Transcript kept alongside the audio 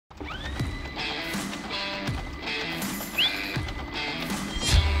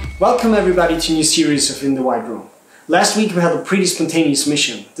Welcome everybody to a new series of In the White Room. Last week we had a pretty spontaneous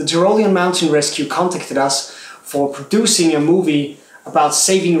mission. The Tyrolean Mountain Rescue contacted us for producing a movie about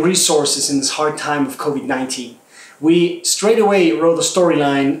saving resources in this hard time of COVID-19. We straight away wrote a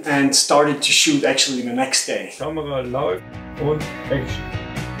storyline and started to shoot actually the next day. Kamera läuft und Action.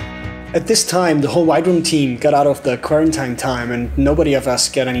 At this time, the whole White Room team got out of the quarantine time and nobody of us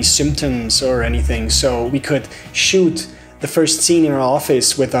got any symptoms or anything, so we could shoot the first scene in our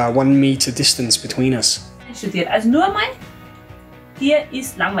office with a 1 meter distance between us. Studiert. Also nur mal, hier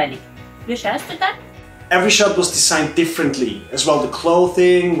ist langweilig. Wie schaust du da? Every shot was designed differently. As well, the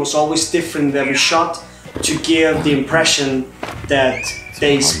clothing was always different in every shot to give the impression that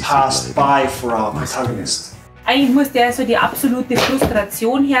days passed by for our protagonist. Eigentlich muss der so die absolute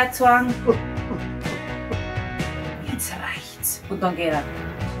Frustration herzeigen. Jetzt reicht's. Und dann geht er.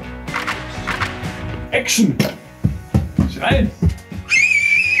 Action! Schreien!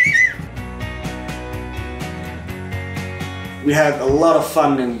 We had a lot of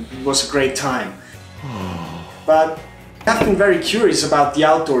fun and it was a great time. But I've been very curious about the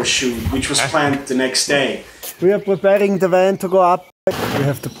outdoor shoot, which was planned the next day. We are preparing the van to go up. We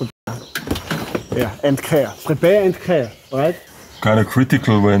have to prepare. Yeah, and care. Prepare and care, right? Kind of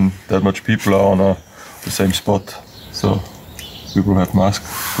critical when that much people are on the same spot. So we will have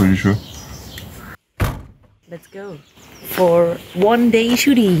masks, pretty sure. Let's go. For 1 day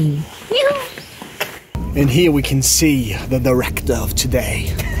shooting. And here we can see the director of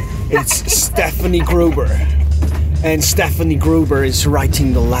today. It's Stephanie Gruber. And Stephanie Gruber is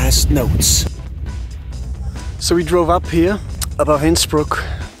writing the last notes. So we drove up here above Innsbruck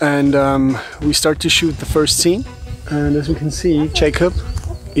and we start to shoot the first scene. And as we can see, Jacob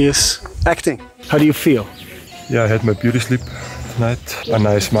is acting. How do you feel? Yeah, I had my beauty sleep tonight. A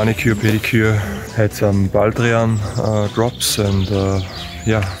nice manicure, pedicure. Had some Baldrian drops and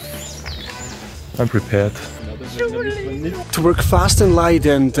yeah, I'm prepared. To work fast and light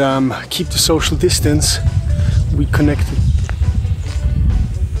and keep the social distance, we connected.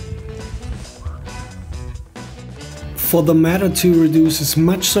 For the matter to reduce as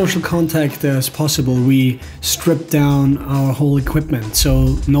much social contact as possible, we stripped down our whole equipment,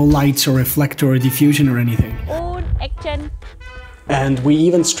 so no lights or reflector or diffusion or anything. Und Action! And we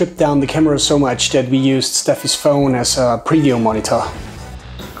even stripped down the camera so much that we used Steffi's phone as a preview monitor.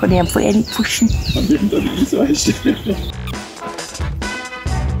 Kann ich einfach ehrlich pushen.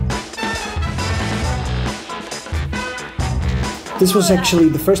 This was actually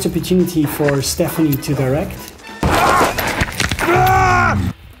the first opportunity for Stephanie to direct.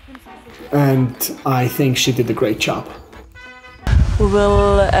 And I think she did a great job. We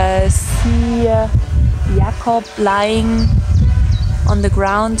will see Jakob lying on the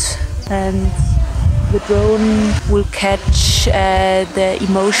ground and the drone will catch the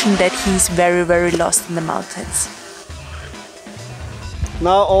emotion that he's very, very lost in the mountains.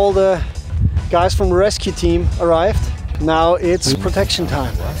 Now all the guys from the rescue team arrived. Now it's protection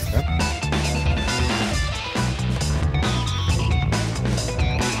time.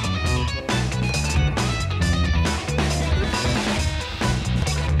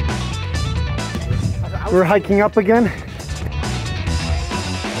 We're hiking up again.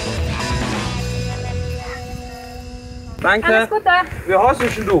 Danke! Alles Gute! Wie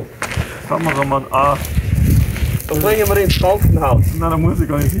heißt du? Kameramann A. Dann bringen wir ins Krankenhaus. Nein, da muss ich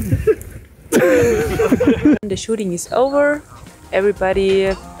gar nicht hin. The shooting is over.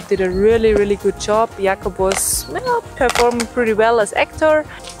 Everybody did a really, really good job. Jakob was performing pretty well as actor.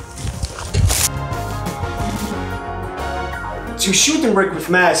 To shoot and work with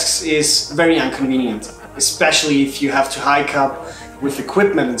masks is very inconvenient, especially if you have to hike up with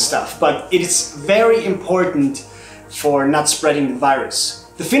equipment and stuff, but it is very important for not spreading the virus.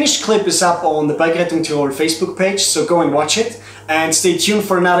 The finished clip is up on the Bikerettung Tirol Facebook page, so go and watch it and stay tuned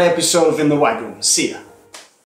for another episode of In the White Room. See ya!